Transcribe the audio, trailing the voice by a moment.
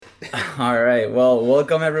All right. Well,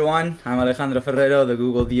 welcome everyone. I'm Alejandro Ferrero, the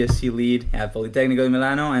Google DSC lead at Politecnico di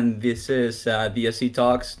Milano, and this is DSC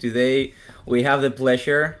Talks. Today, we have the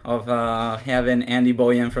pleasure of having Andy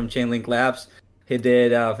Boyan from Chainlink Labs. He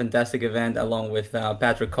did a fantastic event along with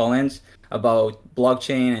Patrick Collins about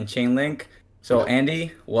blockchain and Chainlink. So,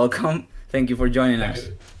 Andy, welcome. Thank you for joining Thanks. us.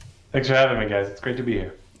 Thanks for having me, guys. It's great to be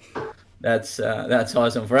here. That's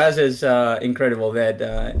awesome. For us, it's incredible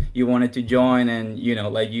that you wanted to join, and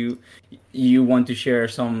you want to share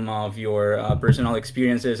some of your personal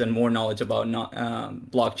experiences and more knowledge about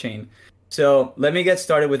blockchain. So let me get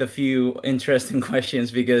started with a few interesting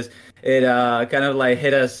questions because it kind of like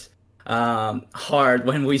hit us hard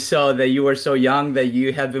when we saw that you were so young, that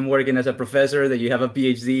you had been working as a professor, that you have a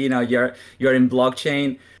PhD, now you're in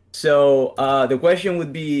blockchain. So the question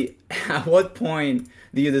would be, at what point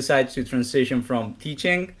do you decide to transition from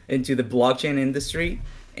teaching into the blockchain industry?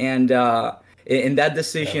 And in that Yeah.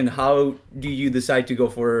 decision, how do you decide to go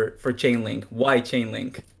for Chainlink? Why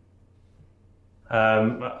Chainlink?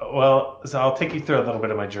 So I'll take you through a little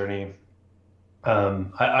bit of my journey.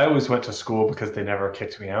 I always went to school because they never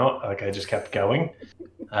kicked me out. Like I just kept going.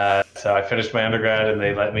 So I finished my undergrad and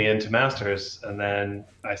they let me into master's. And then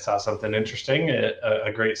I saw something interesting at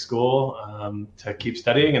a great school to keep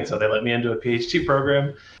studying. And so they let me into a PhD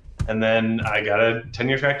program. And then I got a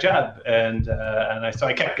tenure track job so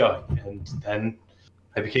I kept going. And then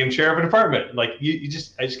I became chair of a department. Like I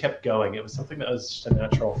just kept going. It was something that was just a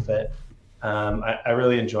natural fit. I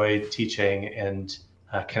really enjoyed teaching and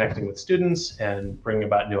connecting with students and bringing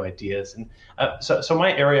about new ideas. And so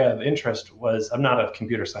my area of interest was, I'm not a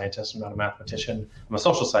computer scientist, I'm not a mathematician, I'm a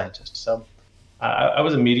social scientist. So I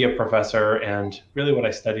was a media professor, and really what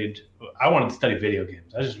I studied, I wanted to study video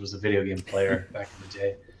games. I just was a video game player back in the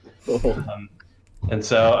day. Oh, Um, and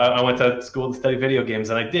so I went to school to study video games,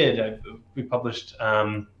 and I did. We published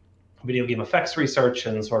video game effects research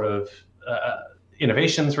and sort of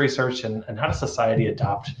innovations research, and how does society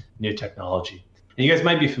adopt new technology. And you guys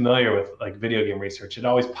might be familiar with like video game research. It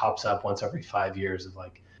always pops up once every 5 years of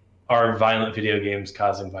like, are violent video games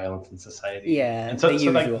causing violence in society? yeah, And the so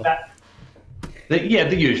like usual. that,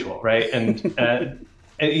 the usual, right? And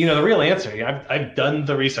the real answer, I've done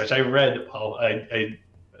the research. I read all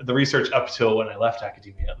the research up till when I left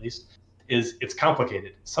academia, at least, is it's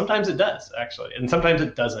complicated. Sometimes it does actually, and sometimes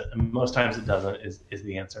it doesn't, and most times it doesn't is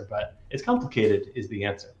the answer. But it's complicated is the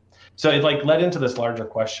answer. So it like led into this larger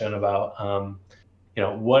question about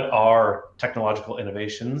what are technological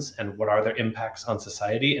innovations and what are their impacts on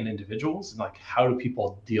society and individuals, and like how do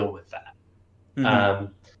people deal with that. Hmm.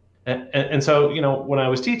 Um, and so when I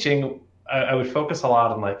was teaching, I would focus a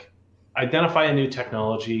lot on like identify a new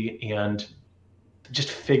technology and just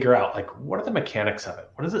figure out like what are the mechanics of it,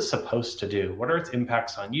 what is it supposed to do, what are its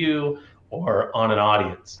impacts on you or on an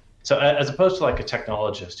audience. So as opposed to like a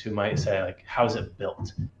technologist who might say like how's it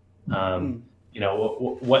built, um,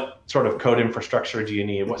 Mm. what sort of code infrastructure do you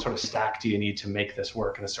need, what sort of stack do you need to make this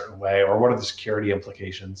work in a certain way, or what are the security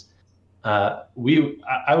implications. I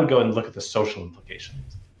would go and look at the social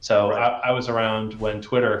implications. So Right. I was around when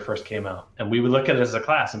Twitter first came out, and we would look at it as a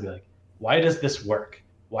class and be like, why does this work?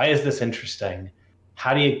 Why is this interesting?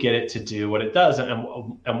 How do you get it to do what it does,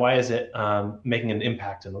 and why is it making an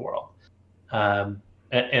impact in the world?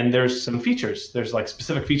 And there's some features. There's like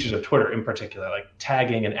specific features of Twitter in particular, like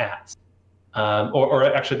tagging and ads. Or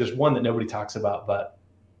actually, there's one that nobody talks about, but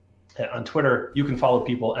on Twitter, you can follow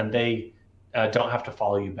people and they don't have to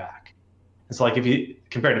follow you back. It's like if you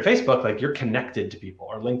compare it to Facebook, like you're connected to people,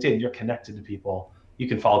 or LinkedIn, you're connected to people. You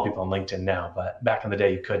can follow people on LinkedIn now, but back in the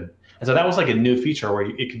day, you couldn't. And so that was like a new feature where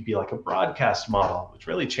it could be like a broadcast model, which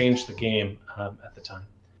really changed the game at the time.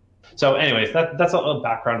 So, anyways, that's a little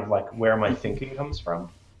background of like where my thinking comes from.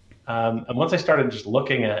 And once I started just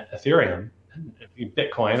looking at Ethereum and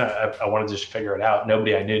Bitcoin, I wanted to just figure it out.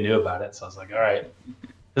 Nobody I knew about it, so I was like, all right,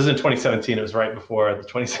 this is in 2017. It was right before the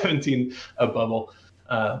 2017 bubble.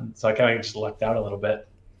 So I kind of just lucked out a little bit.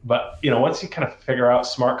 But once you kind of figure out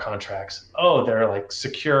smart contracts, oh, they're like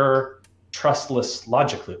secure, trustless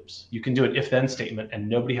logic loops. You can do an if-then statement, and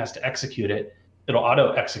nobody has to execute it. It'll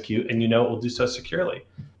auto-execute, and it will do so securely.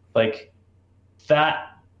 Like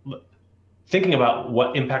that, thinking about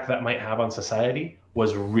what impact that might have on society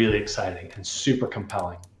was really exciting and super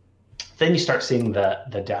compelling. Then you start seeing the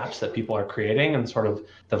dApps that people are creating and sort of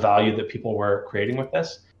the value that people were creating with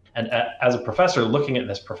this. And as a professor, looking at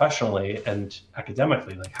this professionally and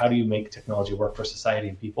academically, like how do you make technology work for society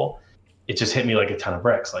and people? It just hit me like a ton of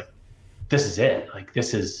bricks. Like this is it. Like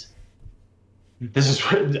this is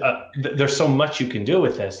there's so much you can do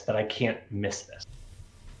with this that I can't miss this.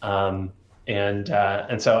 And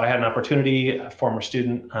so I had an opportunity. A former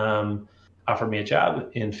student offered me a job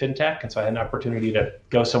in fintech, and so I had an opportunity to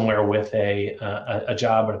go somewhere with a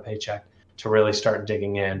job and a paycheck to really start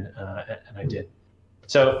digging in, and I did.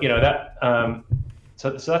 So that so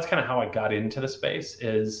that's kind of how I got into the space,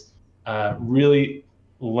 is really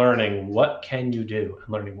learning what can you do, and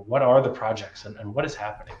learning what are the projects, and what is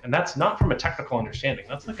happening. And that's not from a technical understanding.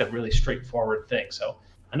 That's like a really straightforward thing. So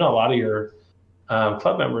I know a lot of your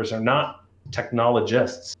club members are not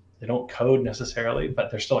technologists. They don't code necessarily,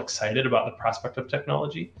 but they're still excited about the prospect of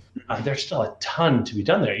technology. There's still a ton to be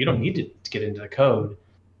done there. You don't need to get into the code.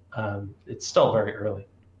 It's still very early.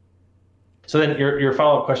 So then your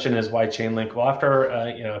follow-up question is, why Chainlink? Well, after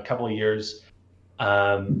a couple of years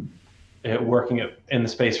working in the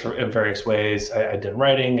space in various ways, I did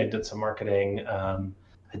writing, I did some marketing, I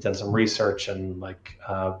did some research and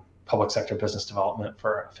public sector business development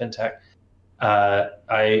for fintech.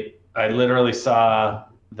 I literally saw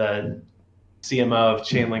the CMO of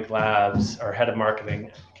Chainlink Labs, or head of marketing,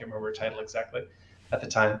 I can't remember her title exactly at the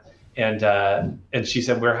time, and she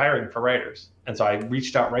said, we're hiring for writers. And so I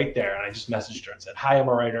reached out right there, and I just messaged her and said, hi, I'm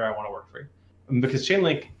a writer, I want to work for you. And because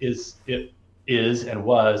Chainlink is and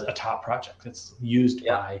was a top project. It's used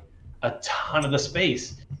by a ton of the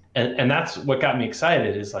space, and that's what got me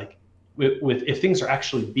excited, is with if things are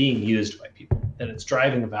actually being used by people, that it's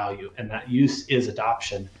driving value, and that use is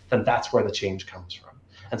adoption, then that's where the change comes from.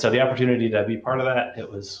 And so the opportunity to be part of that, it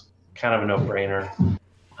was kind of a no-brainer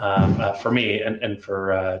for me, and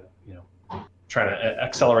for trying to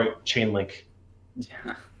accelerate Chainlink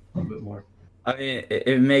a little bit more. I mean,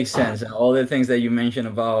 it makes sense. And all the things that you mentioned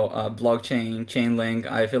about blockchain, Chainlink,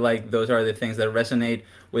 I feel like those are the things that resonate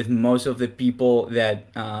with most of the people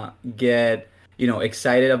that get,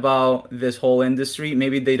 excited about this whole industry.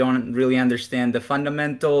 Maybe they don't really understand the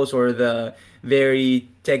fundamentals or the very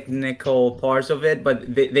technical parts of it,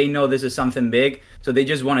 but they know this is something big, so they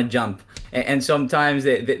just want to jump. And sometimes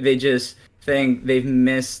they just think they've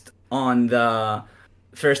missed on the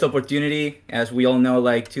first opportunity, as we all know,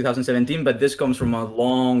 like 2017, but this comes from a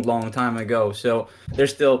long, long time ago. So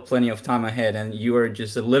there's still plenty of time ahead, and you are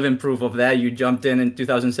just a living proof of that. You jumped in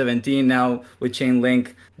 2017 now with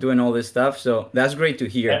Chainlink doing all this stuff. So that's great to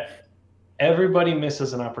hear. Everybody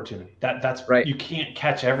misses an opportunity. That's right. You can't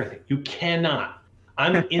catch everything. You cannot.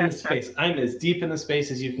 I'm in the space. I'm as deep in the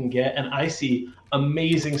space as you can get, and I see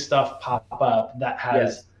amazing stuff pop up that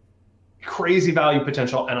has crazy value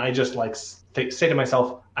potential, and I just say to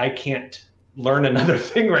myself, I can't learn another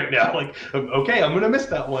thing right now. Okay, I'm gonna miss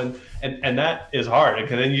that one, and that is hard. And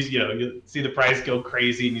then you see the price go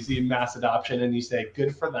crazy, and you see mass adoption, and you say,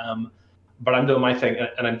 good for them, but I'm doing my thing,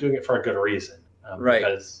 and I'm doing it for a good reason, right?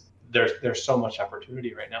 Because there's so much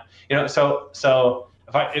opportunity right now. So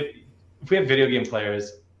if we have video game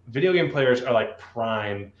players are like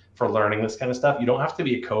prime for learning this kind of stuff. You don't have to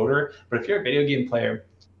be a coder, but if you're a video game player,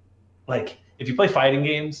 if you play fighting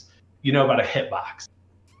games, you know about a hitbox.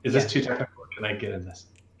 Is this too technical? Can I get in this?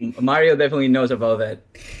 Mario definitely knows about that.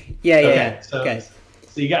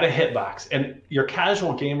 So you got a hitbox, and your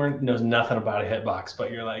casual gamer knows nothing about a hitbox,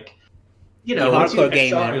 but you're once you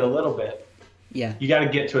accelerate a little bit, you got to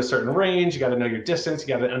get to a certain range, you got to know your distance, you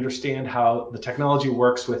got to understand how the technology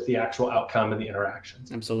works with the actual outcome and the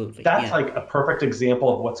interactions. Absolutely. That's a perfect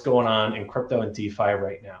example of what's going on in crypto and DeFi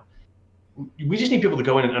right now. We just need people to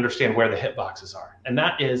go in and understand where the hitboxes are. And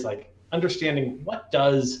that is understanding, what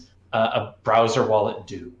does a browser wallet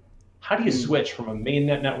do? How do you switch from a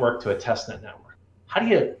mainnet network to a testnet network? How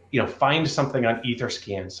do you find something on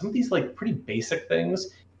Etherscan? Some of these pretty basic things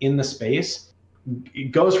in the space,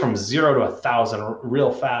 it goes from 0 to 1,000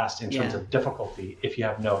 real fast in terms of difficulty if you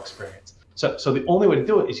have no experience. So the only way to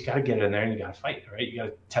do it is you got to get in there and you got to fight, right? You got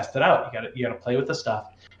to test it out. You got to play with the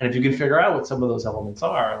stuff. And if you can figure out what some of those elements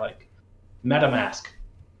are, MetaMask,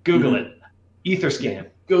 Google it, Etherscan,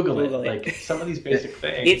 Google it. Some of these basic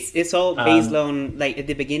things. It's all based on at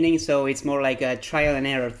the beginning, so it's more like a trial and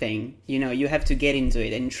error thing. You have to get into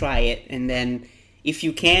it and try it, and then if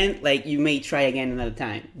you can't, you may try again another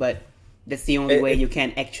time. But that's the only way you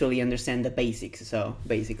can actually understand the basics. So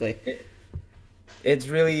basically, it's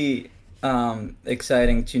really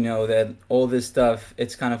exciting to know that all this stuff,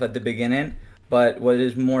 it's kind of at the beginning, but what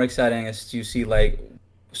is more exciting is to see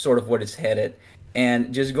sort of what it's headed.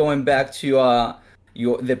 And just going back to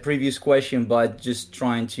the previous question, but just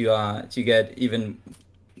trying to get even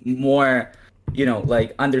more,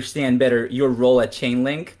 understand better your role at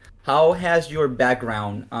Chainlink. How has your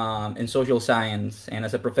background in social science and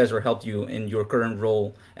as a professor helped you in your current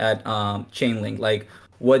role at Chainlink?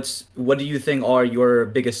 What do you think are your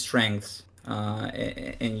biggest strengths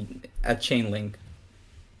at Chainlink?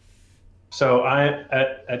 So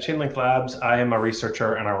at Chainlink Labs, I am a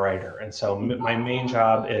researcher and a writer, and so my main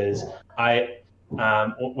job is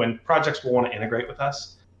when projects will want to integrate with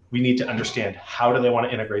us, we need to understand how do they want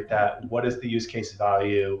to integrate that, what is the use case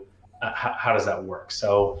value, how does that work?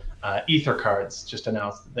 So EtherCards just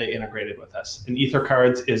announced that they integrated with us, and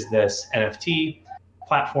EtherCards is this NFT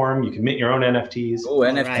platform. You can mint your own NFTs. Oh,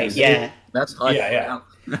 NFTs! Right, yeah, that's hot. Yeah.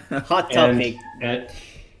 hot topic. And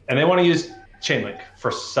they want to use Chainlink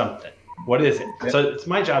for something. What is it? So it's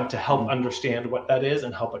my job to help understand what that is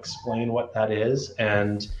and help explain what that is,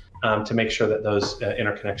 and to make sure that those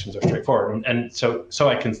interconnections are straightforward. And so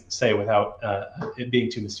I can say without it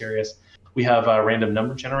being too mysterious, we have a random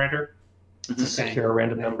number generator. It's a secure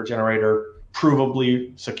random number generator,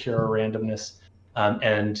 provably secure randomness.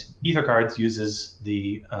 And EtherCards uses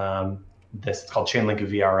this, it's called Chainlink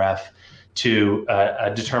VRF, to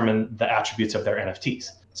determine the attributes of their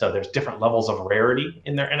NFTs. So there's different levels of rarity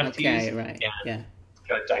in their NFTs. Okay, right. Yeah.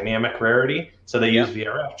 Kind of dynamic rarity. So they use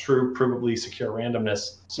VRF, true, provably secure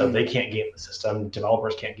randomness. So they can't game the system.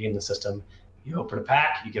 Developers can't game the system. You open a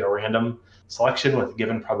pack, you get a random selection with a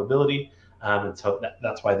given probability. And so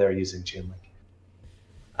that's why they're using Chainlink.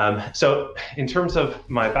 So in terms of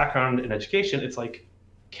my background in education, it's like,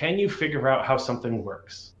 can you figure out how something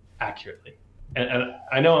works accurately? And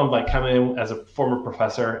I know I'm like coming in as a former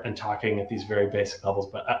professor and talking at these very basic levels,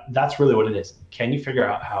 but that's really what it is. Can you figure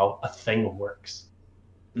out how a thing works?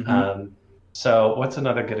 So what's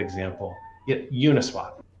another good example?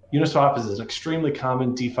 Uniswap. Uniswap is an extremely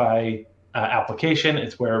common DeFi application.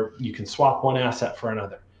 It's where you can swap one asset for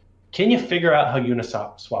another. Can you figure out how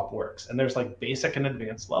Uniswap works? And there's like basic and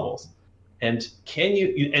advanced levels. And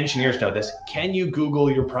engineers know this, can you Google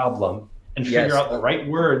your problem and figure out the right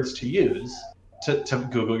words to use to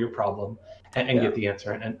Google your problem and get the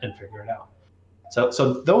answer and figure it out?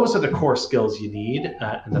 So those are the core skills you need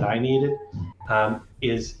and that I needed.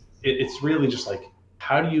 It's really just like,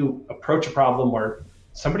 how do you approach a problem where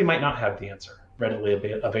somebody might not have the answer readily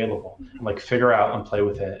available, and like figure out and play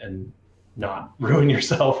with it and not ruin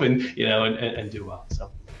yourself and do well. So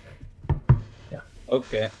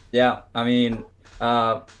okay, yeah. I mean,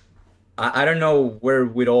 I don't know where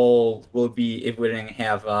we'd all will be if we didn't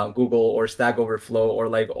have Google or Stack Overflow or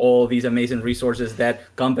like all these amazing resources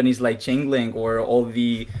that companies like Chainlink or all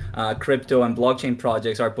the crypto and blockchain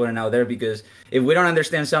projects are putting out there. Because if we don't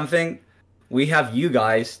understand something, we have you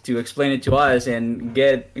guys to explain it to us and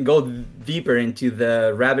go deeper into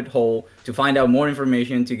the rabbit hole to find out more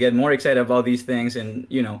information, to get more excited about these things, and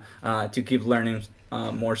to keep learning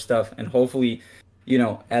more stuff, and hopefully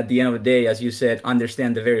at the end of the day, as you said,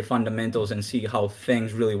 understand the very fundamentals and see how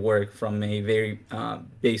things really work from a very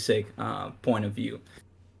basic point of view.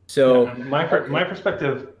 So my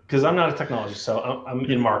perspective, because I'm not a technologist, so I'm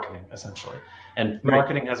in marketing essentially. And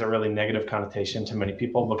marketing has a really negative connotation to many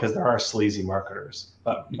people because there are sleazy marketers.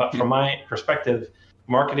 But from my perspective,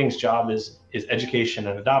 marketing's job is education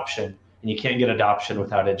and adoption, and you can't get adoption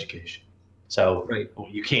without education. So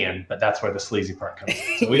you can, but that's where the sleazy part comes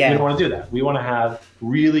in. So we don't want to do that. We want to have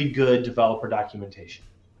really good developer documentation.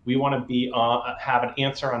 We want to have an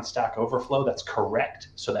answer on Stack Overflow that's correct,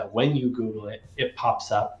 so that when you Google it, it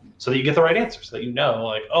pops up, so that you get the right answer, so that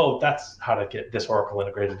like, oh, that's how to get this Oracle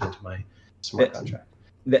integrated into my smart contract.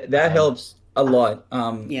 That helps a lot.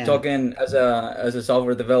 Talking as a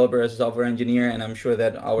software developer, as a software engineer, and I'm sure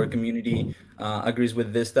that our community agrees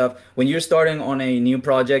with this stuff. When you're starting on a new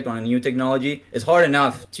project, on a new technology, it's hard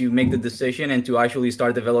enough to make the decision and to actually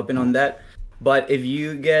start developing on that. But if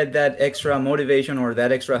you get that extra motivation or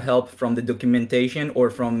that extra help from the documentation, or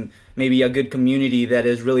from maybe a good community that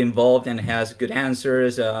is really involved and has good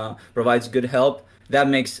answers, provides good help, that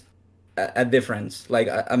makes a difference, like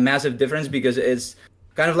a massive difference, because it's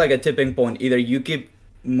kind of like a tipping point. Either you keep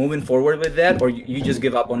moving forward with that, or you just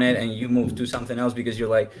give up on it and you move to something else because you're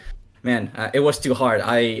like, man, it was too hard.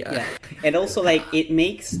 And also, like, it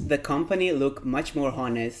makes the company look much more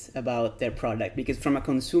honest about their product, because from a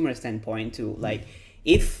consumer standpoint too, like,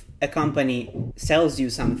 if a company sells you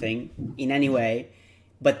something in any way,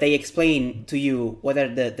 but they explain to you what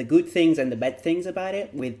are the good things and the bad things about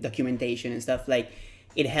it with documentation and stuff, like,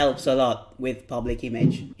 it helps a lot with public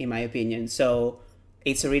image, in my opinion. So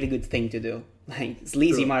it's a really good thing to do. Like,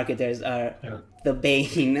 sleazy marketers are the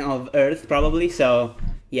bane of earth, probably. So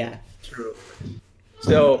True.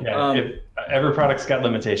 So every product's got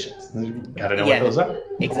limitations. You gotta know what those are.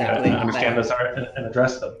 Exactly. Understand those are and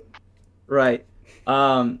address them. Right.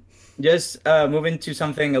 Just moving to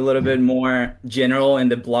something a little bit more general in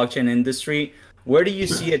the blockchain industry. where do you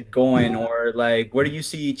see it going, or like where do you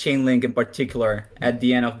see Chainlink in particular at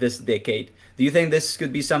the end of this decade? Do you think this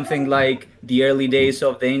could be something like the early days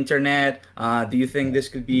of the internet? Do you think this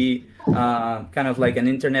could be kind of like an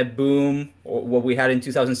internet boom, or what we had in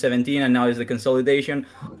 2017, and now is the consolidation?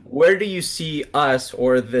 Where do you see us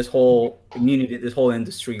or this whole community, this whole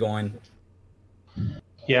industry going?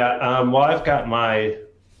 Yeah, well, I've got my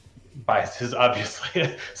biases,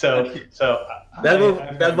 obviously. So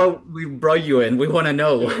That's what we brought you in. We want to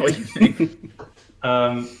know what you think.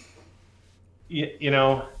 You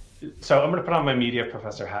know, so I'm going to put on my media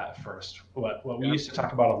professor hat first. What we used to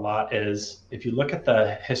talk about a lot is if you look at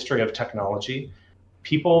the history of technology,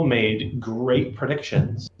 people made great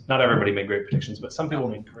predictions. Not everybody made great predictions, but some people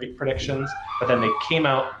made great predictions, but then they came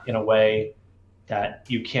out in a way that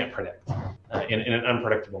you can't predict in an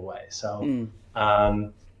unpredictable way. So,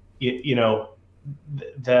 you know,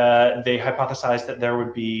 they hypothesized that there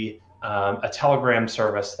would be a telegram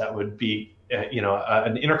service that would be,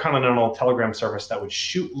 an intercontinental telegram service that would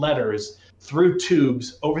shoot letters through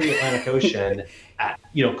tubes over the Atlantic Ocean at,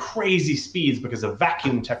 crazy speeds because of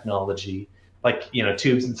vacuum technology, like,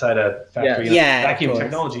 tubes inside a factory, vacuum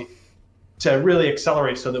technology to really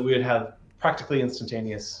accelerate so that we would have practically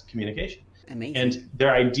instantaneous communication. Amazing. And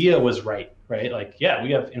their idea was right? Like, yeah,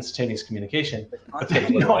 we have instantaneous communication. But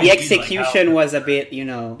the execution was a bit,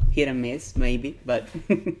 hit and miss, maybe, but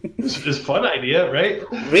it's a fun idea, right?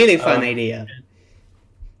 Really fun idea.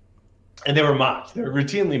 And they were mocked. They were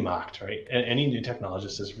routinely mocked, right? And any new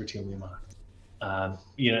technologist is routinely mocked.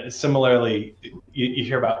 Similarly, you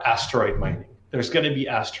hear about asteroid mining. There's going to be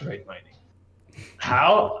asteroid mining.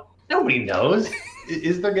 How? Nobody knows.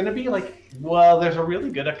 Is there going to be well, there's a really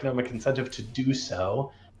good economic incentive to do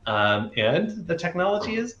so. And the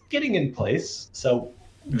technology is getting in place. So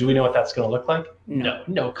do we know what that's going to look like?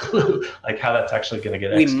 No clue. Like how that's actually going to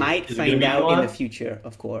get executed. We might find out in the future,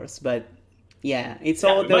 of course. But yeah, it's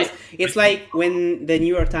all those. It's like when the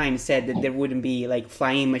New York Times said that there wouldn't be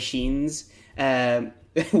flying machines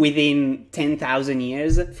within 10,000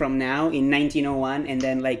 years from now in 1901, and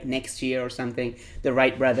then next year or something, the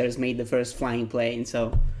Wright brothers made the first flying plane.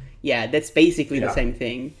 So yeah, that's basically the same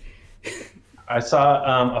thing. I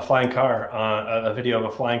saw a flying car, a video of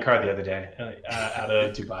a flying car the other day out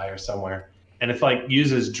of Dubai or somewhere, and it's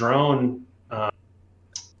uses drone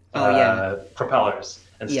propellers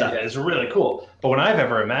and stuff. It's really cool. But when I've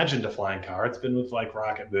ever imagined a flying car, it's been with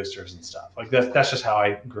rocket boosters and stuff. That's just how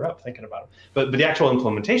I grew up thinking about it. But the actual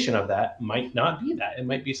implementation of that might not be that. It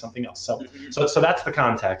might be something else. So that's the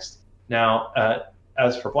context. Now,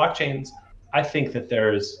 as for blockchains, I think that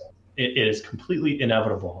it is completely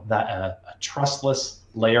inevitable that a trustless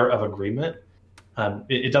layer of agreement,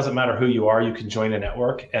 it doesn't matter who you are, you can join a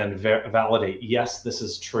network and validate, yes, this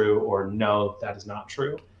is true, or no, that is not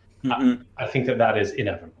true. I think that is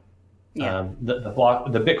inevitable. Yeah. The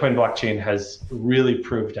Bitcoin blockchain has really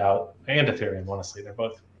proved out, and Ethereum, honestly, they're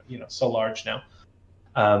both so large now,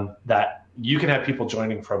 that you can have people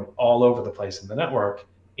joining from all over the place in the network,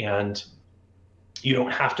 and you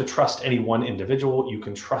don't have to trust any one individual. You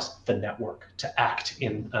can trust the network to act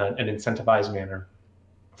in an incentivized manner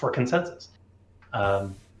for consensus.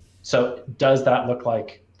 So does that look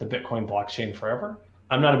like the Bitcoin blockchain forever?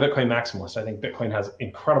 I'm not a Bitcoin maximalist. I think Bitcoin has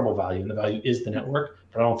incredible value, and the value is the network,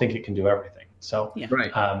 but I don't think it can do everything. So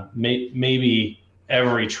maybe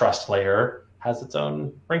every trust layer has its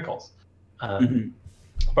own wrinkles.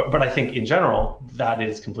 But I think in general, that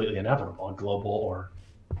is completely inevitable, a global or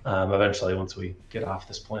eventually, once we get off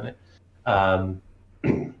this planet, a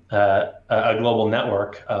global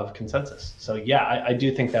network of consensus. So yeah, I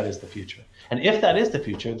do think that is the future. And if that is the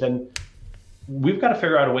future, then we've got to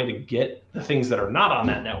figure out a way to get the things that are not on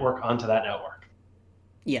that network onto that network.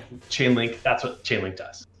 Yeah. Chainlink, that's what Chainlink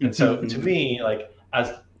does. And so to me,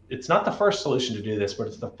 as it's not the first solution to do this, but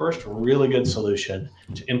it's the first really good solution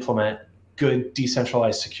to implement good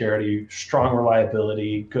decentralized security, strong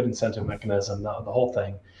reliability, good incentive mechanism, the whole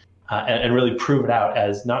thing, and really prove it out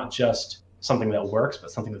as not just something that works,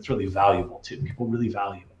 but something that's really valuable too. People really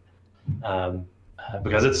value it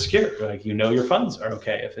because it's secure. Your funds are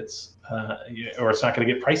okay if it's, or it's not going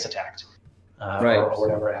to get price attacked, or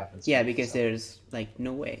whatever happens. Yeah, because there's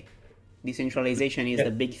no way. Decentralization is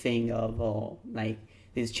the big thing of all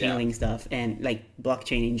this Chainlink stuff and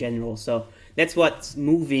blockchain in general. So that's what's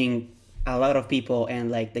moving a lot of people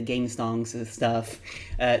and the GameStonks and stuff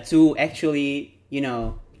to actually,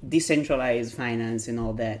 decentralize finance and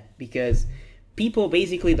all that, because people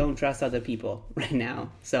basically don't trust other people right now.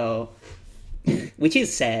 So, which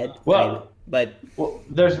is sad. Well, but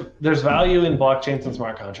there's value in blockchains and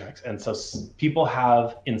smart contracts, and so people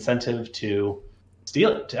have incentive to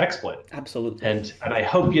steal it, to exploit it. Absolutely. And I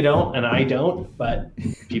hope you don't, and I don't, but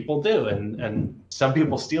people do. And some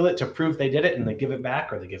people steal it to prove they did it, and they give it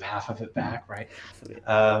back, or they give half of it back, right?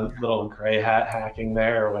 Little gray hat hacking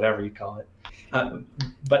there, or whatever you call it.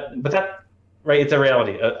 But that, right, it's a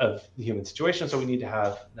reality of the human situation, so we need to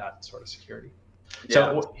have that sort of security.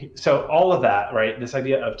 Yeah. So all of that, right, this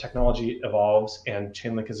idea of technology evolves, and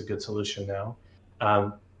Chainlink is a good solution now.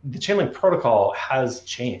 The Chainlink protocol has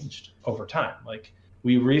changed over time. Like,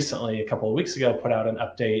 we recently, a couple of weeks ago, put out an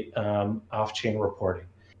update, off-chain reporting.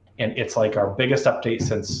 And it's like our biggest update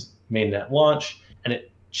since mainnet launch. And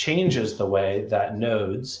it changes the way that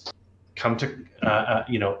nodes come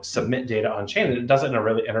to, submit data on chain. And it does it in a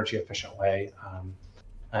really energy efficient way,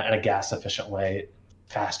 and a gas efficient way,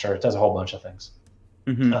 faster. It does a whole bunch of things.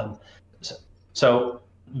 Mm-hmm. So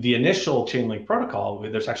the initial Chainlink protocol,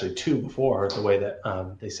 there's actually two before the way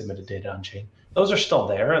that they submitted data on chain. Those are still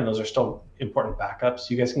there, and those are still important backups.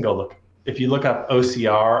 You guys can go look. If you look up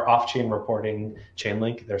OCR, off-chain reporting,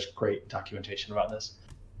 Chainlink, there's great documentation about this.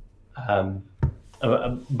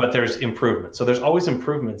 But there's improvements. So there's always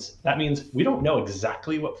improvements. That means we don't know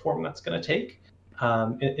exactly what form that's going to take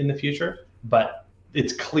in the future, but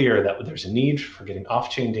it's clear that there's a need for getting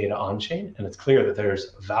off-chain data on-chain, and it's clear that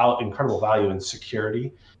there's incredible value in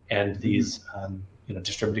security and these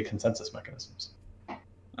distributed consensus mechanisms.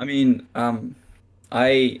 I mean, I'm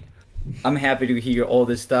happy to hear all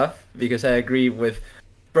this stuff, because I agree with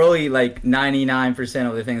probably like 99%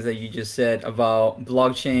 of the things that you just said about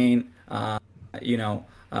blockchain,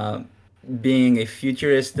 being a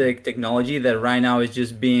futuristic technology that right now is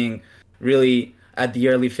just being really at the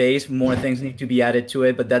early phase. More things need to be added to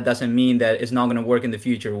it, but that doesn't mean that it's not going to work in the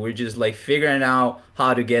future. We're just like figuring out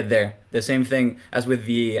how to get there. The same thing as with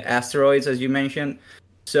the asteroids, as you mentioned.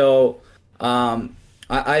 So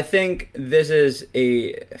I think this is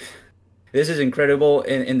incredible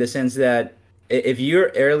in the sense that if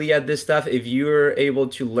you're early at this stuff, if you're able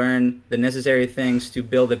to learn the necessary things to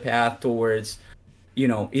build a path towards,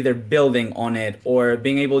 either building on it or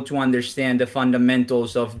being able to understand the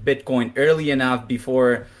fundamentals of Bitcoin early enough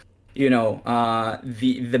before,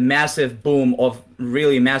 the massive boom of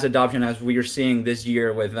really mass adoption as we are seeing this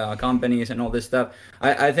year with companies and all this stuff.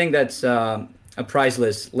 I think that's a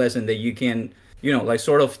priceless lesson that you can,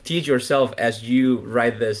 sort of teach yourself as you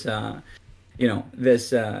ride this,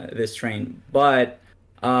 this train. But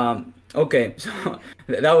okay, so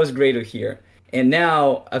that was great to hear. And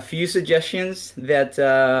now a few suggestions that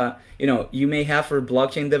you may have for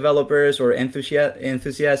blockchain developers or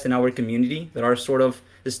enthusiasts in our community that are sort of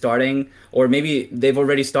starting, or maybe they've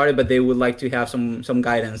already started but they would like to have some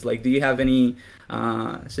guidance. Like, do you have any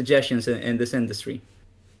suggestions in this industry?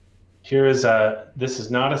 This is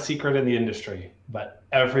not a secret in the industry, but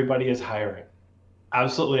everybody is hiring.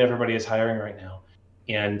 Absolutely everybody is hiring right now.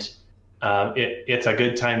 And it's a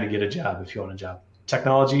good time to get a job if you want a job.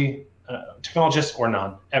 Technologists or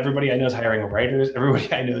non. Everybody I know is hiring writers.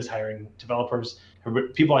 Everybody I know is hiring developers.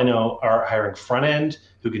 People I know are hiring front end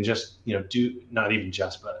who can just, do, not even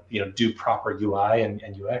just, but, do proper UI and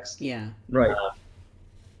UX. Yeah. Right.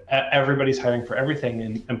 Everybody's hiring for everything.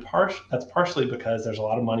 And that's partially because there's a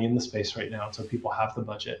lot of money in the space right now. So people have the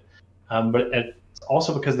budget. But it's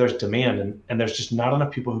also because there's demand and there's just not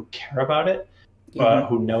enough people who care about it,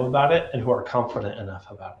 who know about it, and who are confident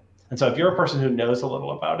enough about it. And so if you're a person who knows a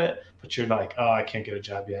little about it, but you're like, oh, I can't get a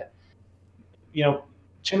job yet,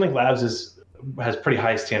 Chainlink Labs has pretty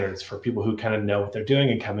high standards for people who kind of know what they're doing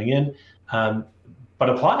and coming in, but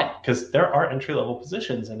apply, because there are entry-level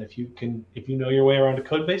positions. And if you know your way around a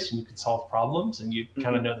code base and you can solve problems and you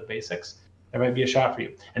kind of know the basics, there might be a shot for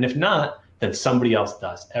you. And if not, then somebody else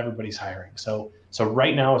does. Everybody's hiring. So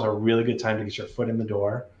right now is a really good time to get your foot in the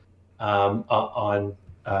door on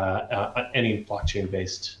any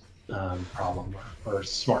blockchain-based problem or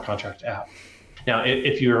smart contract app. Now,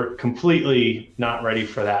 if you're completely not ready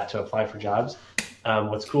for that to apply for jobs,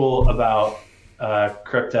 what's cool about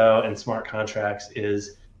crypto and smart contracts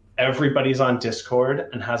is everybody's on Discord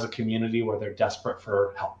and has a community where they're desperate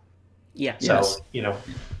for help. Yeah. So, you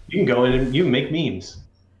can go in and you make memes.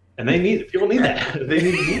 And people need that. They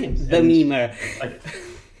need memes. The memer.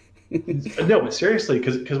 No, but seriously,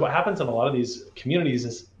 because what happens in a lot of these communities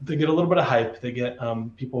is they get a little bit of hype. They get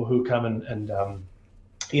people who come and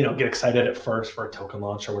get excited at first for a token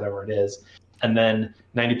launch or whatever it is, and then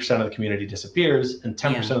 90% of the community disappears, and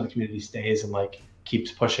 10% of the community stays and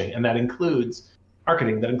keeps pushing. And that includes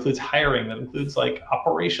marketing, that includes hiring, that includes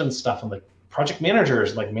operations stuff, and project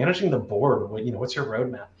managers, managing the board. What's your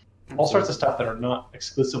roadmap? All sorts of stuff that are not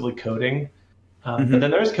exclusively coding. And then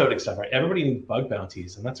there's coding stuff, right? Everybody needs bug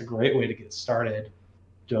bounties, and that's a great way to get started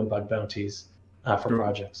doing bug bounties. for True.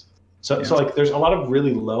 projects. So Yeah. so like there's a lot of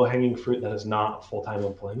really low hanging fruit that is not full-time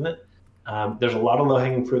employment. There's a lot of low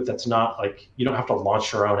hanging fruit that's not like you don't have to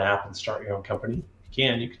launch your own app and start your own company.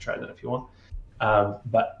 You can try that if you want.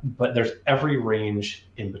 But there's every range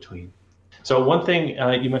in between. So one thing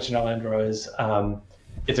you mentioned, Alejandro, is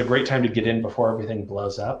it's a great time to get in before everything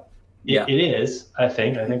blows up. Yeah. It is, I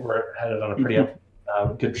think. I think we're headed on a pretty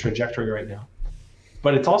good trajectory right now.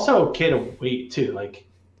 But it's also okay to wait too. Like,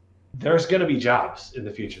 there's going to be jobs in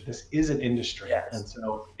the future. This is an industry. Yes. And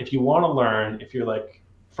so if you want to learn, if you're like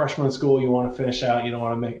freshman in school, you want to finish out, you don't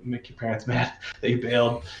want to make your parents mad that you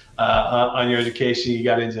bailed on your education, you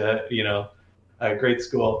got into, a great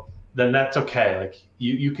school, then that's okay. Like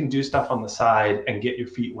you can do stuff on the side and get your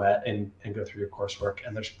feet wet and go through your coursework.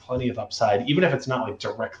 And there's plenty of upside, even if it's not like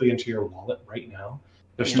directly into your wallet right now,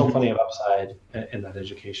 there's still plenty of upside in that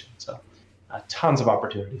education. So tons of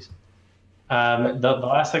opportunities. The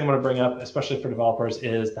last thing I'm going to bring up, especially for developers,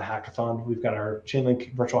 is the hackathon. We've got our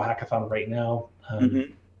Chainlink virtual hackathon right now.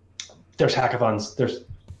 There's hackathons. There's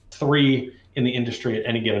 3 in the industry at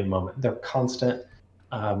any given moment. They're constant.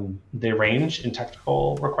 They range in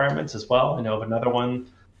technical requirements as well. I know of another one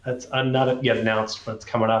that's not yet announced, but it's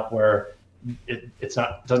coming up where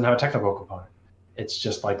doesn't have a technical component. It's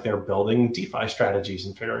just like they're building DeFi strategies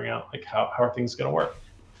and figuring out like how are things going to work.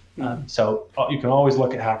 So you can always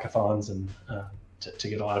look at hackathons and to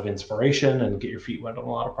get a lot of inspiration and get your feet wet on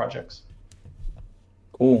a lot of projects.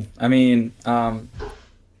 Cool. I mean,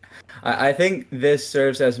 I think this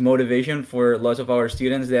serves as motivation for lots of our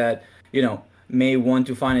students that, may want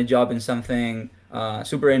to find a job in something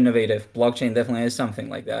super innovative. Blockchain definitely is something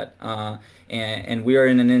like that. And we are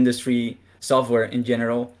in an industry, software in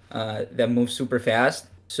general, that moves super fast.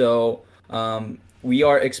 So we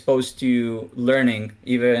are exposed to learning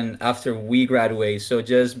even after we graduate. So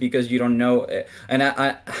just because you don't know, and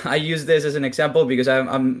I use this as an example because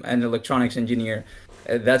I'm an electronics engineer.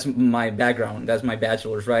 That's my background. That's my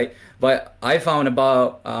bachelor's, right? But I found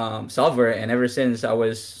about software, and ever since I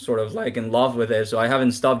was sort of like in love with it. So I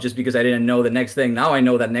haven't stopped just because I didn't know the next thing. Now I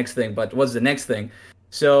know that next thing, but what's the next thing?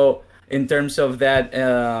 So in terms of that,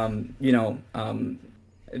 that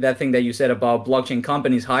thing that you said about blockchain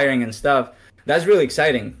companies hiring and stuff, that's really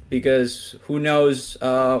exciting because who knows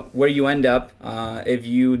where you end up if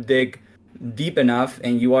you dig deep enough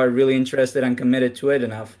and you are really interested and committed to it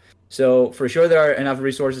enough. So for sure, there are enough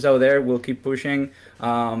resources out there. We'll keep pushing.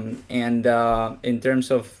 And in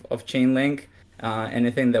terms of Chainlink,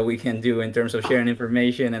 anything that we can do in terms of sharing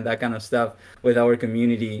information and that kind of stuff with our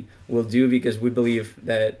community, we'll do because we believe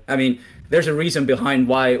that, there's a reason behind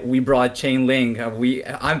why we brought Chainlink.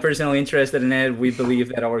 I'm personally interested in it. We believe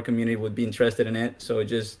that our community would be interested in it. So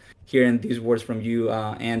just hearing these words from you,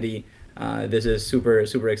 Andy, this is super,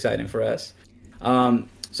 super exciting for us.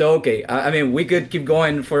 So, okay, we could keep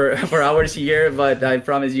going for hours here, but I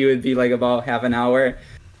promise you it'd be like about half an hour.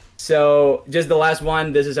 So just the last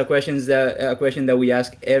one, this is a question that we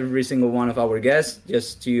ask every single one of our guests,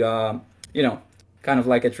 just to, kind of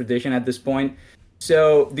like a tradition at this point.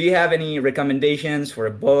 So do you have any recommendations for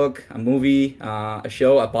a book, a movie, a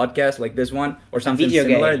show, a podcast like this one, or something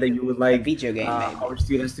similar that you would like our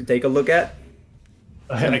students to take a look at?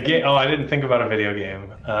 I didn't think about a video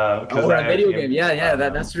game. A video game. Yeah,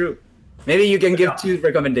 that's true. Maybe you can give 2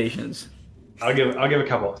 recommendations. I'll give a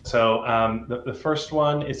couple. So the first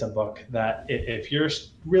one is a book that if you're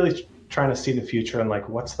really trying to see the future and like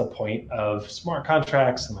what's the point of smart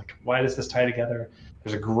contracts and like why does this tie together,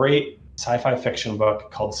 there's a great sci-fi fiction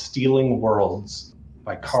book called Stealing Worlds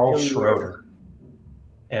by Carl Schroeder.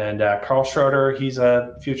 And Carl Schroeder, he's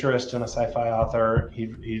a futurist and a sci-fi author.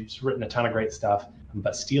 He's written a ton of great stuff.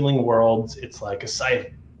 But Stealing Worlds, it's like a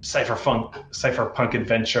cypherpunk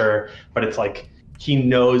adventure, but it's like he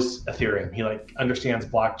knows Ethereum. He like understands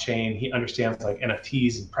blockchain. He understands like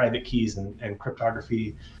NFTs and private keys and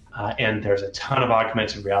cryptography. And there's a ton of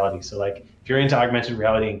augmented reality. So like if you're into augmented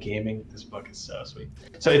reality and gaming, this book is so sweet.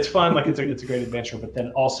 So it's fun, like it's a great adventure, but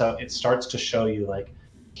then also it starts to show you like,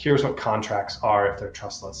 here's what contracts are if they're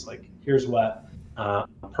trustless. Like here's what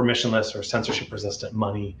permissionless or censorship resistant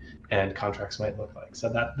money and contracts might look like. So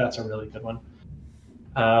that's a really good one.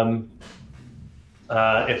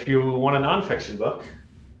 If you want a nonfiction book.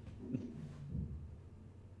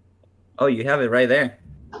 Oh, you have it right there.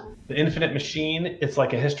 The Infinite Machine, it's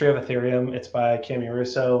like a history of Ethereum. It's by Cami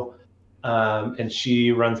Russo, and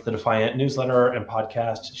she runs the Defiant newsletter and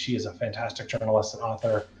podcast. She is a fantastic journalist and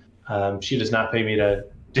author. She does not pay me to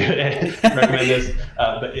recommend this,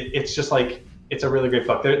 but it's just like, it's a really great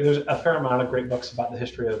book. There's a fair amount of great books about the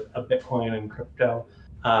history of Bitcoin and crypto,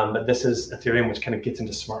 but this is Ethereum, which kind of gets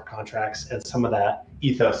into smart contracts and some of that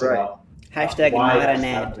ethos about Hashtag why not that's an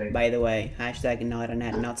ad, happening. by the way. Hashtag not an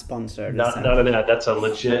ad, not sponsored. None of that. That's a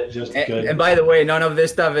legit, just good. And by the way, none of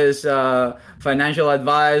this stuff is financial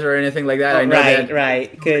advice or anything like that. Oh, I know right, that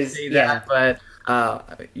right. Because say yeah, that,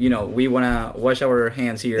 but we want to wash our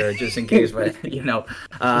hands here just in case. But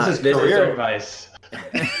This is career advice.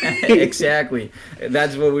 exactly.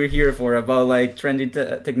 That's what we're here for, about like trendy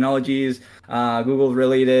technologies, Google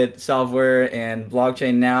related software and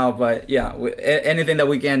blockchain now. But yeah, anything that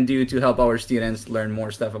we can do to help our students learn more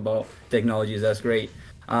stuff about technologies, that's great.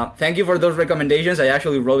 Thank you for those recommendations. I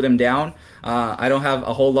actually wrote them down. I don't have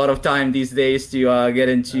a whole lot of time these days to get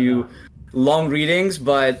into long readings,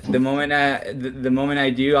 but the moment I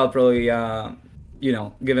do, I'll probably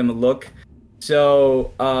give them a look.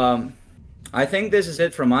 So I think this is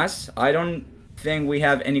it from us. I don't think we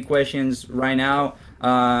have any questions right now.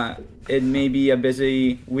 It may be a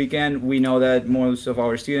busy weekend. We know that most of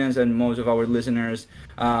our students and most of our listeners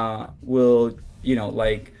will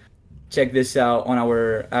check this out on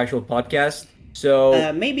our actual podcast.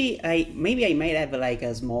 So maybe I might have like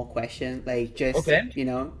a small question, like just Okay.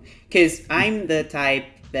 because I'm the type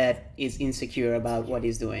that is insecure about what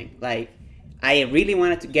he's doing. Like, I really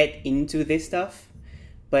wanted to get into this stuff,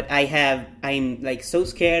 but I'm like so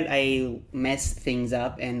scared I mess things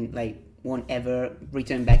up and like won't ever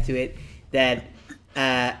return back to it that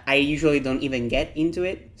I usually don't even get into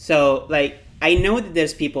it. So like, I know that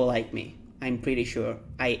there's people like me. I'm pretty sure.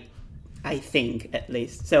 I think, at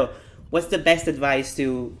least. So what's the best advice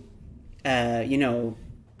to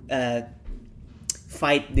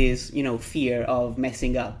fight this fear of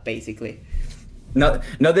messing up, basically? not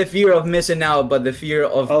the fear of missing out, but the fear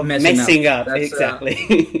of messing up. That's,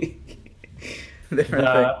 Exactly. different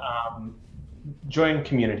thing. Join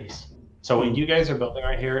communities. So what you guys are building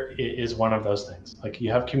right here is one of those things. Like,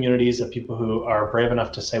 you have communities of people who are brave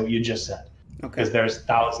enough to say what you just said. Okay. Because there's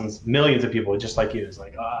thousands, millions of people just like you. It's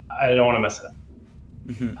like, I don't want to mess it up.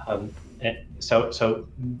 Mhm. And so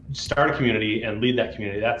start a community and lead that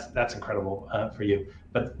community. That's incredible for you.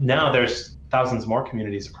 But now there's thousands more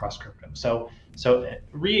communities across crypto. So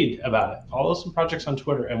read about it. Follow some projects on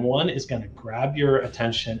Twitter, and one is going to grab your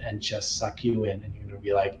attention and just suck you in, and you're going to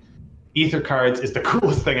be like, Ether Cards is the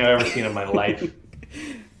coolest thing I've ever seen in my life.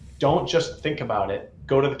 Don't just think about it.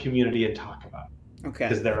 Go to the community and talk about it. Okay.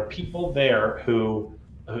 Because there are people there who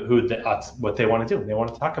that's what they want to do. They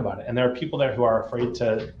want to talk about it, and there are people there who are afraid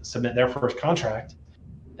to submit their first contract,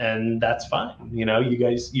 and that's fine. You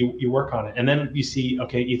guys, you work on it, and then you see,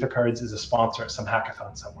 okay, Ether Cards is a sponsor at some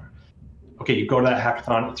hackathon somewhere. Okay, you go to that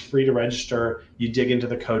hackathon. It's free to register. You dig into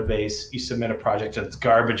the code base. You submit a project, and it's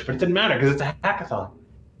garbage, but it didn't matter because it's a hackathon.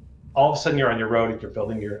 All of a sudden, you're on your road, and you're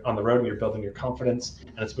building your confidence,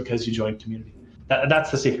 and it's because you joined community.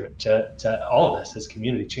 That's the secret to all of this, is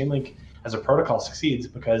community. Chainlink as a protocol succeeds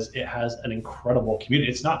because it has an incredible community.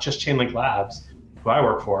 It's not just Chainlink Labs, who I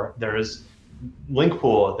work for. There's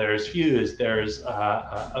Linkpool, there's Fuse, there's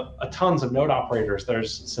a tons of node operators.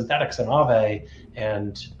 There's Synthetics and Aave,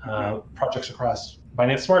 and projects across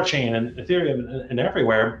Binance Smart Chain and Ethereum and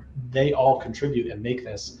everywhere. They all contribute and make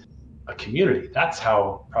this a community. That's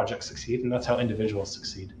how projects succeed, and that's how individuals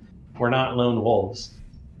succeed. We're not lone wolves.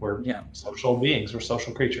 We're social beings. We're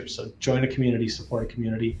social creatures. So join a community, support a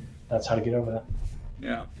community. That's how to get over that.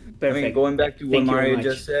 Yeah. Perfect. I mean, going back to what Thank you very Mario much.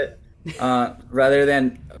 just said, rather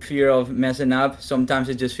than fear of messing up, sometimes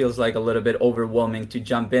it just feels like a little bit overwhelming to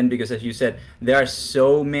jump in, because, as you said, there are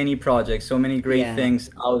so many projects, so many great Yeah. things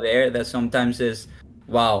out there that sometimes is,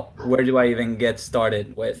 wow, where do I even get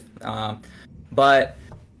started with? But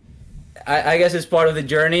I guess it's part of the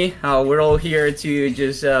journey. We're all here to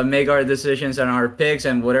just make our decisions and our picks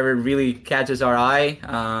and whatever really catches our eye.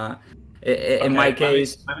 In my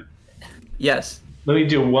case, yes. Let me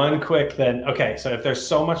do one quick then. Okay, so if there's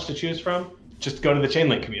so much to choose from, just go to the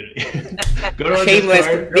Chainlink community. Go to our Shameless.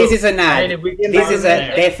 Discord. This is an I mean, ad. if we can This is a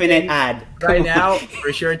there. definite ad. Right now,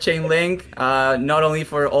 for sure, Chainlink, not only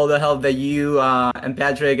for all the help that you and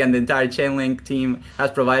Patrick and the entire Chainlink team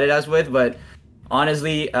has provided us with, but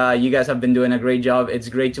honestly, you guys have been doing a great job. It's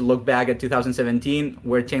great to look back at 2017,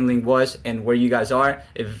 where Chainlink was and where you guys are.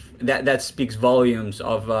 If that speaks volumes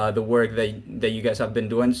of the work that you guys have been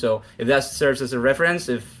doing. So if that serves as a reference,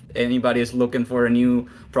 if anybody is looking for a new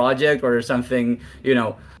project or something,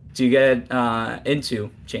 to get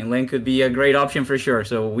into, Chainlink could be a great option for sure.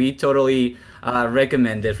 So we totally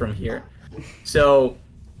recommend it from here. So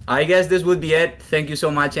I guess this would be it. Thank you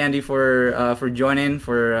so much, Andy, for joining,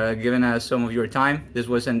 for giving us some of your time. This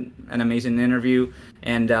was an amazing interview,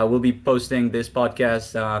 and we'll be posting this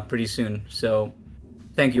podcast pretty soon. So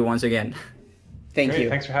thank you once again. Thank Great, you.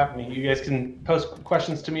 thanks for having me. You guys can post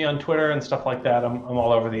questions to me on Twitter and stuff like that. I'm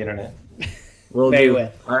all over the internet. Will Very do.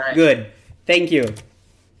 well. All right. Good. Thank you.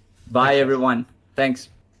 Bye, everyone. Thanks.